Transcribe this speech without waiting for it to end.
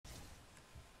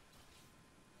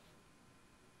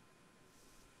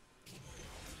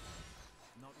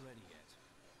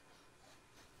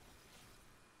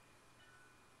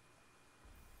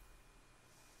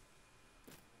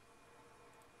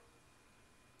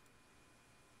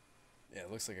Yeah,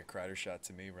 it looks like a Crider shot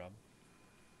to me, Rob.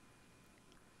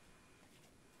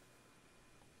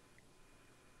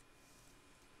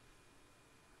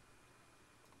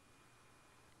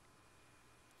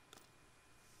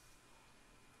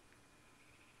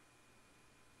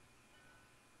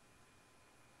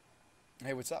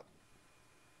 Hey, what's up?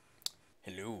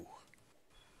 Hello.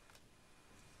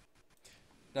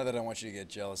 Not that I want you to get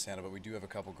jealous, Hannah, but we do have a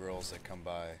couple girls that come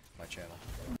by my channel.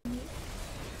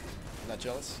 Not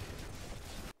jealous?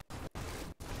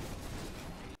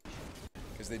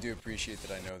 Because they do appreciate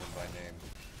that I know them by name.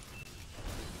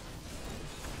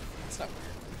 It's not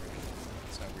weird.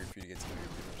 It's not weird for you to get to know your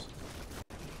viewers.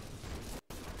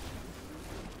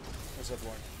 What's up,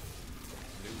 Lauren?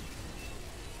 Hello.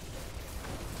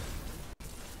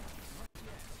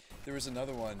 There was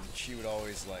another one, she would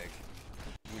always, like,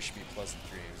 wish me pleasant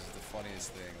dreams. It's the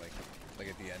funniest thing, like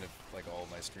at the end of, like, all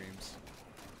of my streams.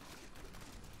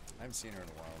 I haven't seen her in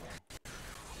a while, though,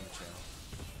 in the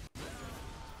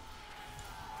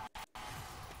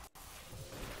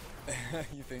channel.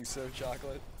 You think so,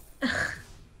 Chocolate?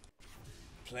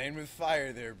 Playing with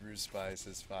fire there, BrewSpy,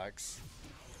 says Fox.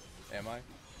 Am I?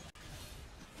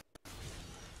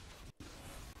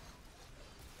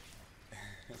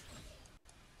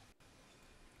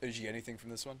 Did you get anything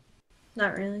from this one?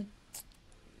 Not really.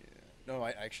 Yeah. No,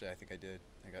 actually I think I did.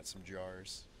 I got some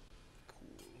jars. Cool.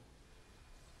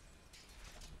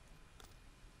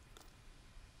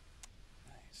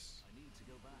 Nice. I need to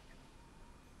go back.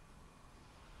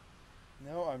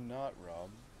 No, I'm not,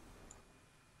 Rob.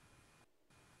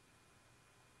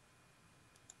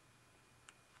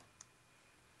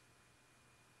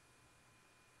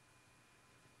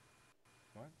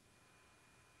 What?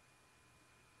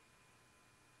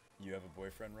 You have a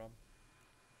boyfriend, Rob?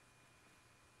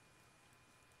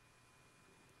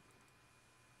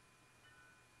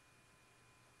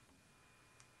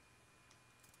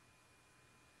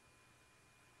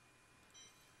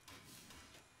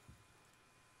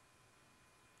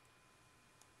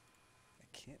 I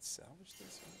can't salvage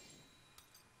this one?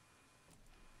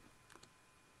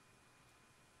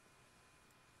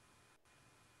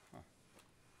 Huh.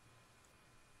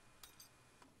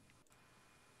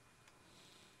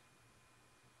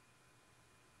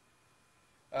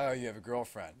 Oh, you have a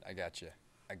girlfriend. I got you.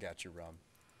 I got you, Rob.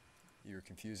 You were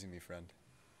confusing me, friend.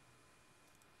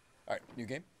 Alright, new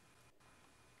game.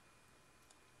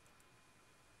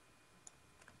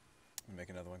 I'm gonna make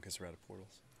another one because we're out of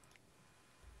portals.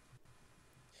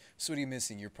 So what are you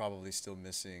missing? You're probably still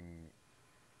missing...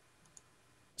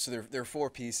 So there are 4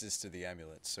 pieces to the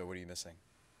amulet, so what are you missing?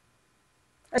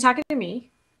 Are you talking to me?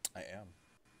 I am.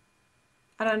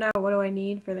 I don't know. What do I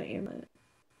need for the amulet?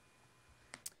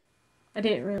 You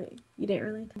didn't really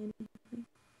tell me anything. Okay.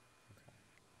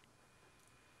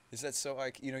 Is that so,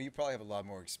 Ike? You know, you probably have a lot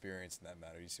more experience in that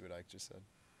matter. You see what Ike just said?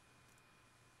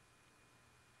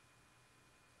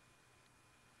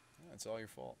 Yeah, it's all your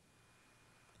fault.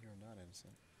 You are not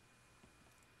innocent.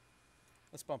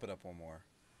 Let's bump it up one more.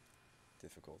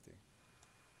 Difficulty.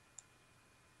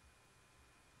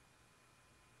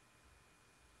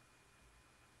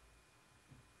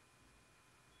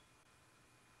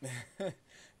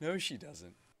 No, she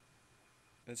doesn't.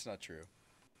 That's not true.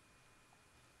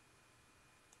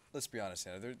 Let's be honest,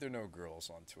 Hannah. There are no girls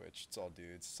on Twitch. It's all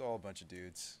dudes. It's all a bunch of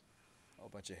dudes. All a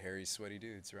bunch of hairy, sweaty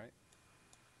dudes, right?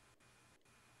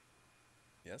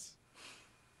 Yes?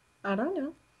 I don't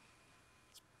know.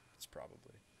 It's probably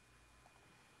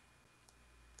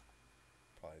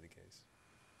the case.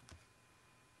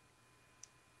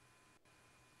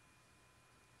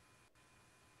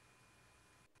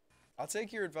 I'll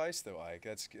take your advice, though, Ike.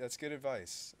 That's good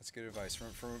advice. That's good advice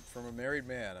from a married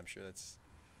man. I'm sure it's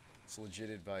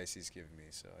legit advice he's giving me.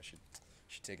 So I should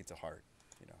take it to heart.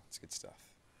 You know, it's good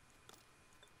stuff.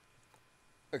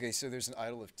 Okay, so there's an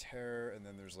idol of terror, and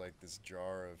then there's like this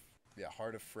jar of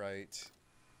heart of fright,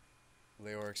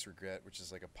 Leoric's regret, which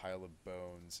is like a pile of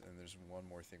bones, and there's one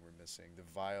more thing we're missing: the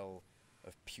vial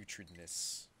of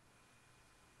putridness.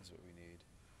 Is what we need.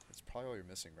 That's probably all you're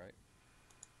missing, right?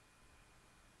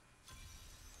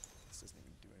 This doesn't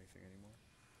even do anything anymore.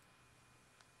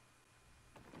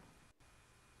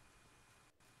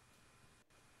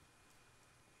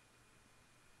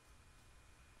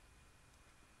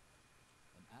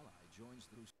 An ally joins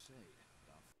the crusade, and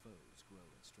our foes grow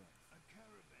in strength.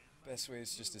 Best way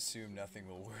is just assume nothing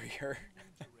will worry her.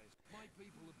 My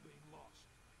people have been lost,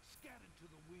 scattered to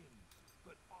the wind,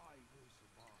 but I will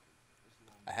survive as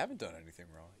long I haven't done anything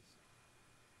wrong.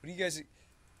 What do you guys?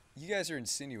 You guys are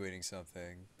insinuating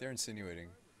something. They're insinuating.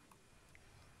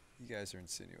 You guys are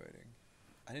insinuating.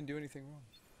 I didn't do anything wrong.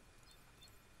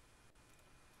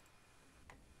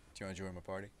 you want to join my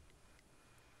party?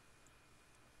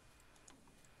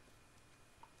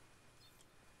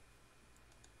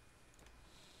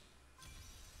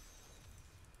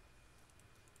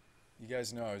 You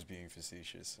guys know I was being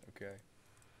facetious, okay?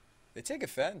 They take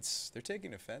offense. They're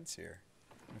taking offense here.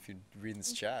 If you read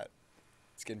this chat,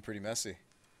 it's getting pretty messy.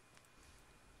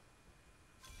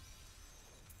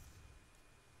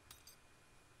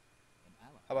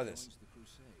 How about this?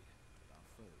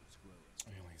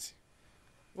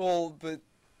 Well, but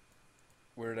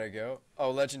where did I go?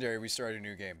 Oh, legendary. We started a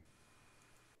new game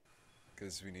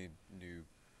because we need new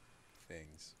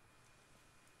things.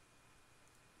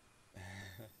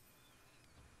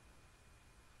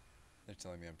 They're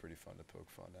telling me I'm pretty fun to poke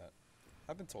fun at.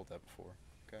 I've been told that before.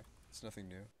 Okay, it's nothing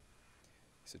new.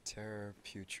 So terror,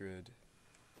 putrid,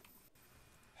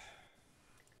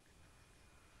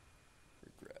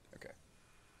 regret. Okay.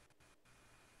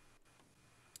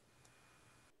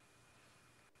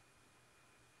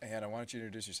 Hey, Hannah, why don't you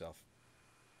introduce yourself?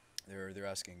 They're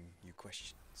asking you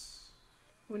questions.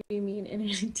 What do you mean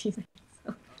introduce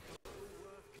myself?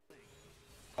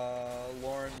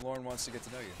 Lauren wants to get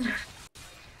to know you.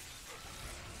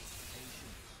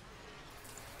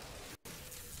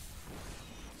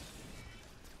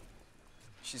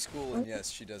 She's cool, and yes,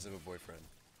 she does have a boyfriend.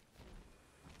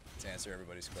 To answer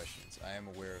everybody's questions, I am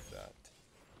aware of that.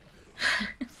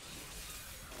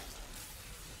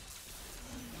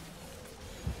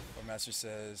 Our master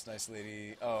says, "Nice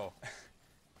lady." Oh,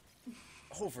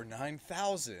 over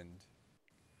 9,000.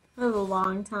 That was a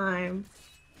long time.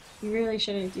 You really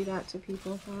shouldn't do that to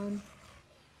people, Sean.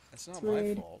 That's not It's my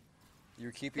rude. fault.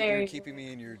 You're keeping Very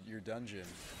me in your dungeon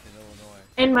in Illinois.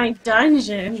 In my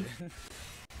dungeon.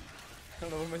 I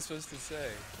don't know what am I supposed to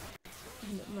say.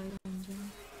 In my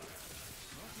dungeon.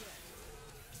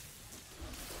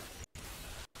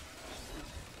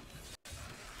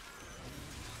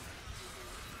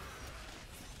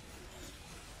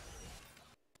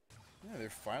 Yeah,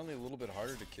 they're finally a little bit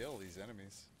harder to kill, these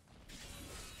enemies.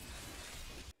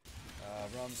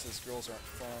 Rum says girls aren't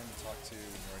fun to talk to when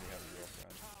you already have a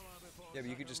girlfriend. Yeah, but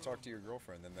you could just talk to your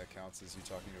girlfriend, then that counts as you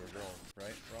talking to a girl,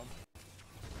 right, Rum?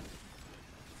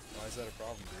 Why is that a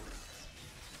problem, dude?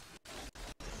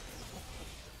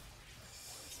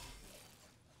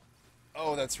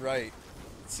 Oh, that's right.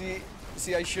 See,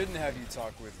 I shouldn't have you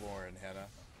talk with Lauren, Hannah.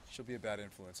 She'll be a bad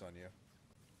influence on you.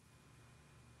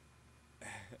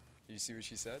 You see what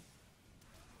she said?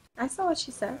 I saw what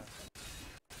she said. Yeah.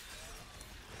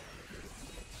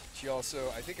 She also,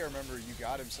 I think I remember you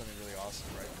got him something really awesome,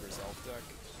 right, for his elf deck.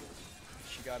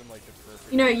 She got him like the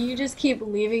perfect. You know, you just keep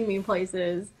leaving me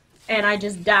places, and I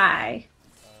just die.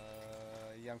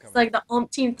 Yeah, I'm coming. It's like the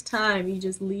umpteenth time you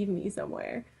just leave me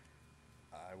somewhere.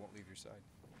 I won't leave your side.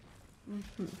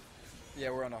 Mm-hmm.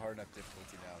 Yeah, we're on a hard enough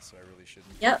difficulty now, so I really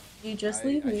shouldn't. Yep, you just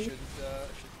leave I me. shouldn't leave you alone.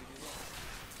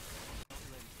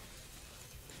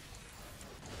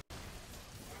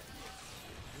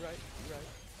 You're right. You're right.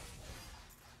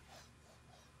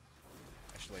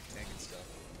 I should like tanking stuff.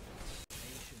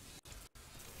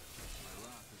 My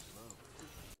wrath is low.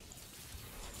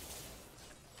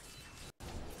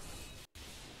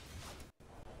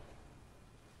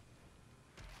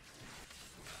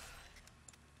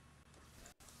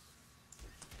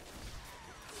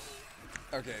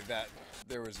 Okay,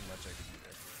 there wasn't much I could do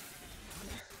there.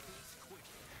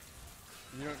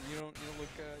 You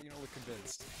don't look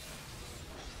convinced.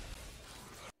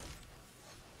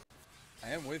 I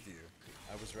am with you.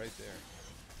 I was right there.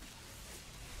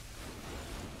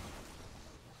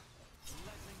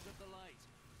 Blessings of the light.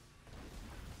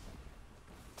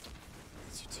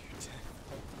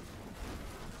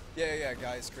 Yeah,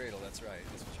 Guy's Cradle, that's right.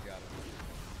 That's what you got him.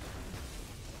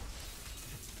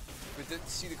 But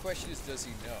see, the question is, does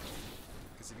he know?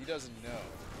 Because if he doesn't know,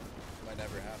 it might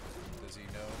never happen. Does he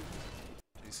know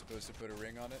he's supposed to put a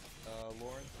ring on it,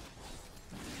 Lauren?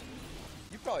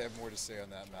 You probably have more to say on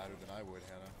that matter than I would,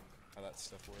 Hannah, how that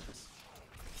stuff works.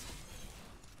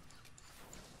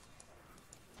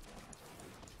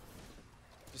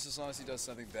 Just as long as he does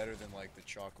something better than, like, the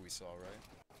chalk we saw, right?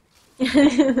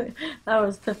 That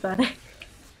was pathetic.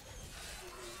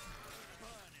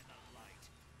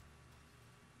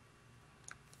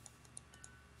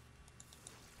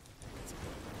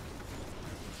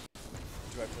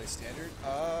 Do I play standard?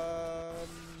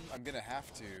 I'm gonna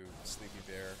have to, Sleepy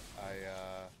Bear.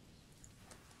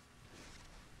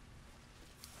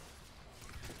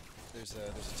 There's a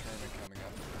tournament coming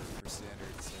up for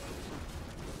standard, so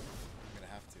I'm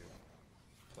gonna have to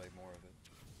play more of it.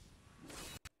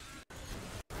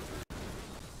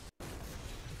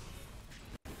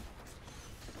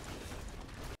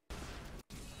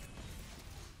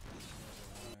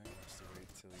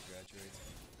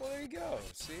 go.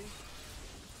 See? You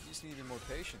just need to be more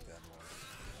patient then, Lauren.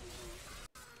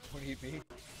 What do you mean?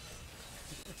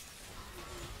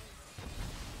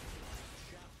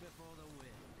 Shout before the wind.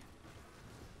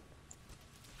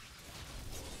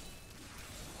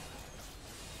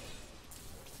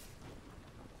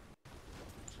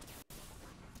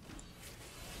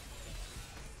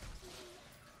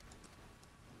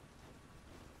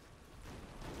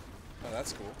 Oh,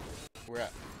 that's cool. Where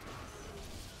at?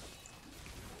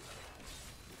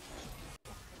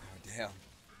 Oh, damn.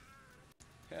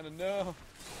 Hannah, no.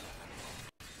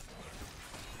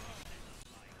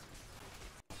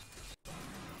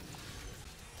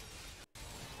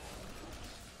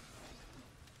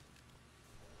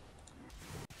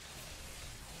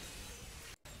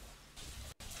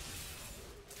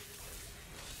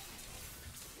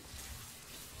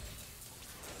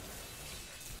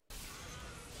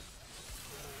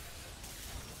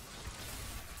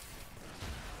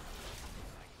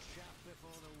 Shout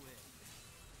before the wind.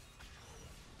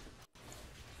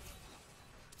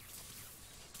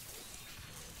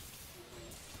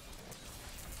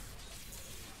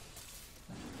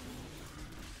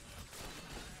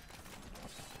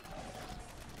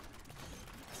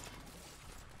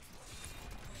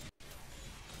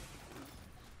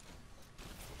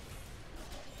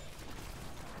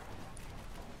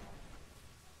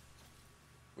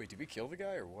 Wait, did we kill the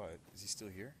guy or what? Is he still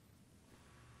here?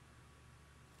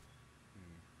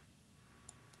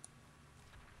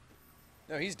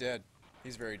 No, he's dead.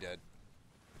 He's very dead.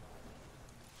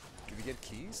 Did we get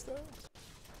keys, though?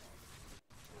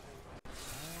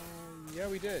 Yeah,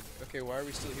 we did. Okay, why are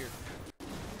we still here?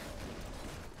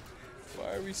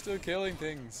 Why are we still killing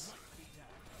things?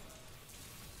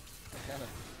 Hannah.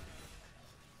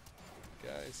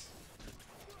 Guys.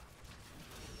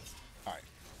 Alright.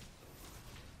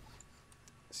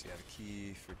 So you have a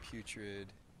key for putrid,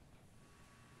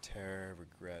 terror,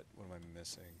 regret. What am I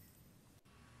missing?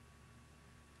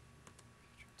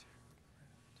 Putrid, terror, regret.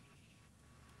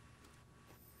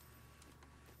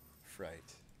 Fright.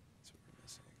 That's what we're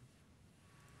missing.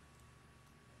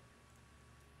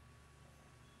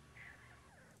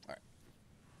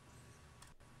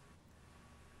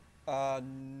 Alright.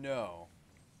 No.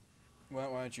 Why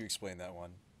don't you explain that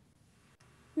one?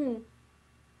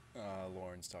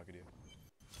 Lauren's talking to you.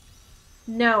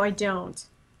 No, I don't.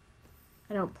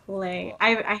 I don't play.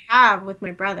 Well, I have with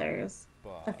my brothers a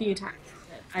but few times,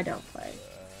 but I don't play.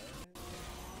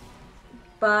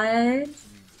 But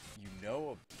you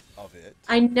know of it,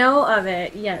 I know of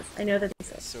it. Yes, I know that it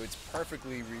exists. so it's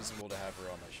perfectly reasonable to have her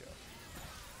on my show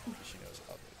because she knows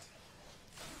of it.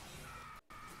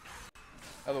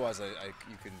 Otherwise,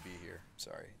 you couldn't be here.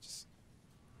 Sorry. Just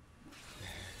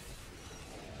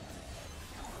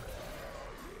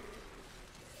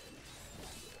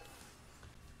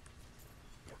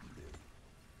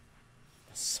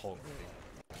assault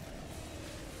rating.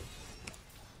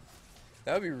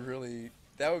 That would be really.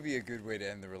 That would be a good way to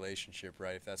end the relationship,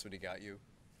 right? If that's what he got you,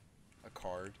 a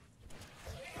card.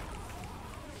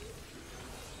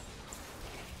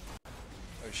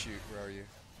 Oh shoot, where are you?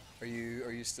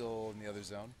 Are you still in the other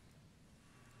zone?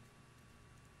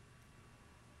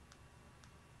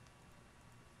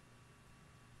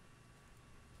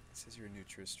 It says you're a new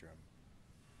Tristram.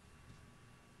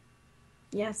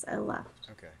 Yes, I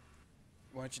left. Okay.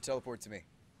 Why don't you teleport to me?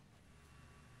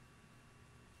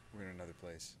 We're in another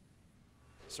place.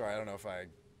 Sorry, I don't know if I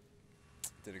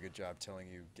did a good job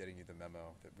getting you the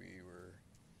memo that we were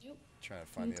trying to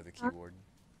find the other keyword.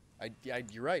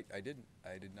 You're right. I did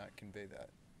not convey that.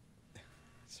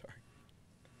 Sorry.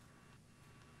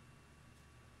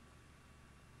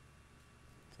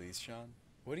 Please, Sean.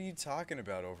 What are you talking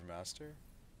about, Overmaster?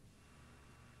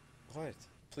 What?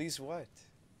 Please, what?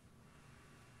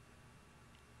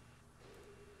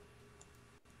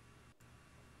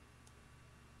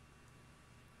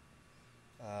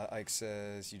 Ike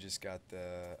says you just got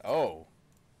the... Oh!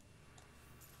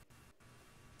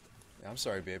 I'm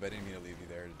sorry, babe. I didn't mean to leave you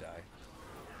there to die.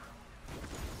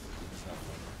 It's not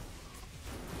fun.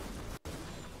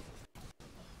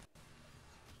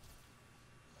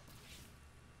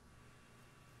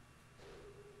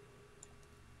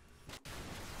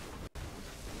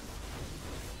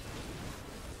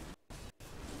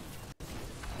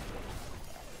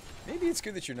 Maybe it's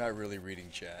good that you're not really reading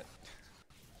chat.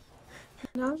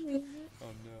 No, reading it.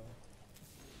 Oh no.